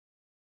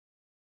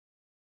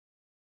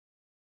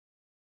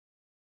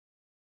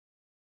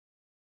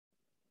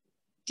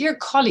Dear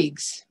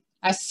colleagues,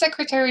 as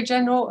Secretary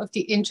General of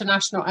the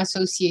International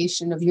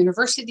Association of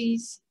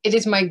Universities, it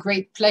is my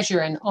great pleasure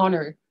and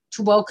honor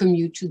to welcome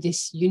you to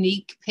this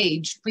unique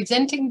page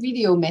presenting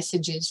video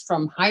messages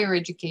from higher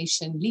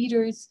education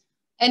leaders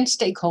and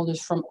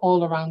stakeholders from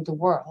all around the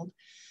world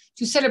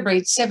to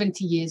celebrate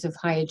 70 years of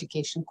higher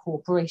education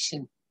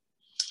cooperation.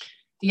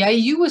 The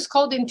IAU was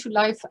called into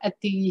life at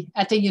the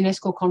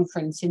UNESCO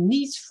conference in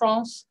Nice,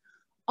 France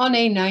on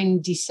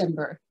 9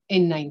 December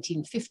in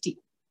 1950.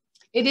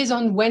 It is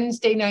on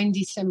Wednesday, 9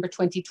 December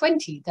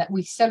 2020 that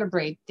we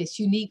celebrate this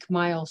unique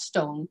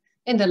milestone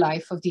in the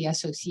life of the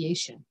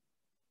association.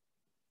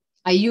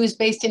 IAU is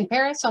based in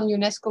Paris on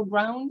UNESCO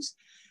grounds,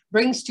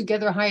 brings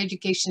together higher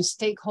education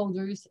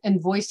stakeholders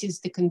and voices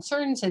the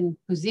concerns and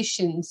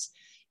positions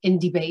in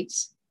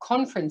debates,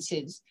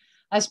 conferences,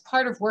 as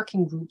part of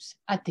working groups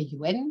at the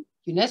UN,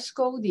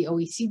 UNESCO, the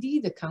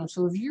OECD, the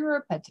Council of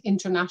Europe, at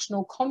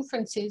international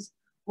conferences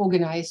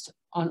organized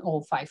on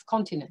all 5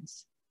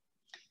 continents.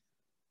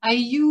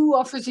 IAU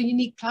offers a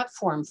unique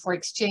platform for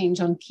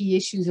exchange on key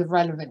issues of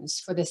relevance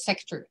for the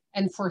sector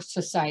and for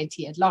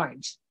society at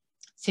large.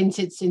 Since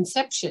its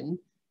inception,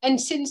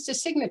 and since the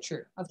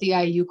signature of the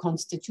IAU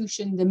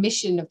Constitution, the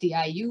mission of the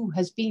IAU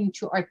has been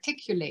to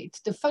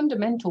articulate the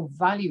fundamental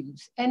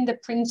values and the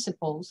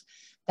principles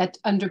that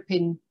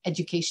underpin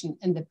education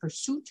and the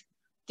pursuit,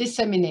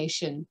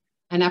 dissemination,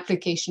 and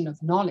application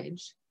of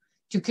knowledge,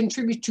 to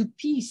contribute to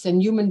peace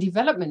and human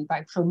development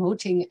by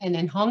promoting and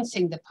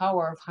enhancing the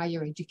power of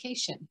higher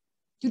education,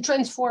 to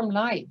transform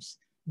lives,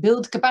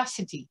 build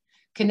capacity,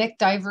 connect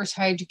diverse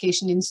higher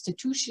education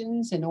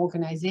institutions and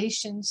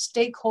organizations,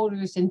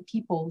 stakeholders and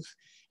peoples,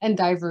 and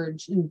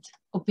divergent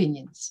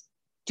opinions,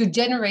 to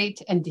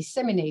generate and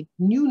disseminate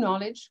new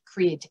knowledge,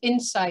 create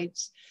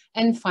insights,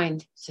 and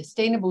find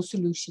sustainable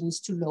solutions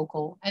to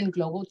local and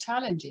global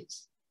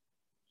challenges.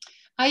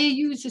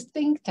 IAU is a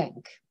think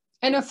tank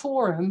and a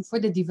forum for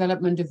the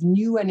development of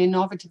new and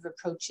innovative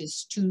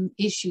approaches to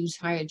issues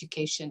higher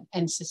education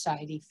and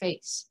society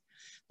face,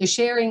 the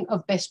sharing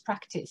of best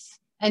practice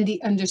and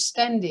the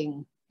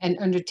understanding and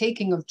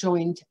undertaking of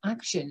joint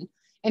action,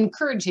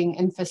 encouraging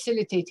and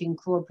facilitating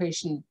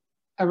cooperation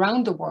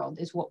around the world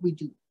is what we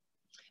do.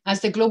 As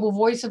the global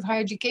voice of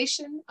higher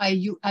education,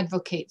 IAU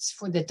advocates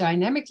for the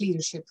dynamic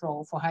leadership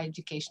role for higher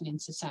education in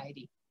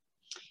society.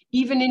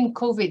 Even in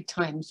COVID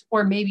times,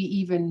 or maybe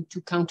even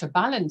to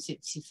counterbalance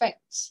its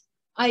effects,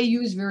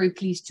 IAU is very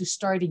pleased to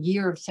start a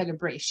year of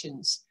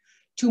celebrations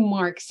to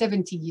mark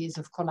 70 years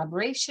of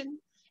collaboration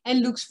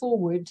and looks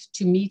forward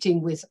to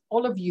meeting with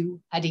all of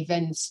you at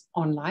events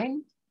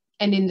online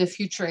and in the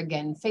future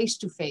again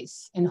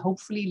face-to-face and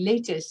hopefully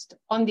latest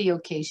on the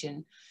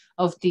occasion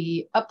of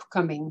the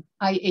upcoming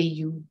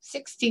IAU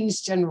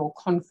 16th General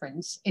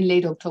Conference in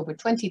late October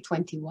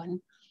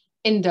 2021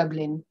 in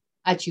Dublin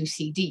at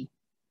UCD.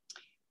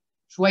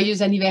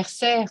 Joyeux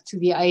anniversaire to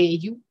the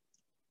IAU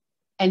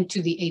and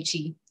to the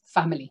HE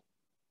family.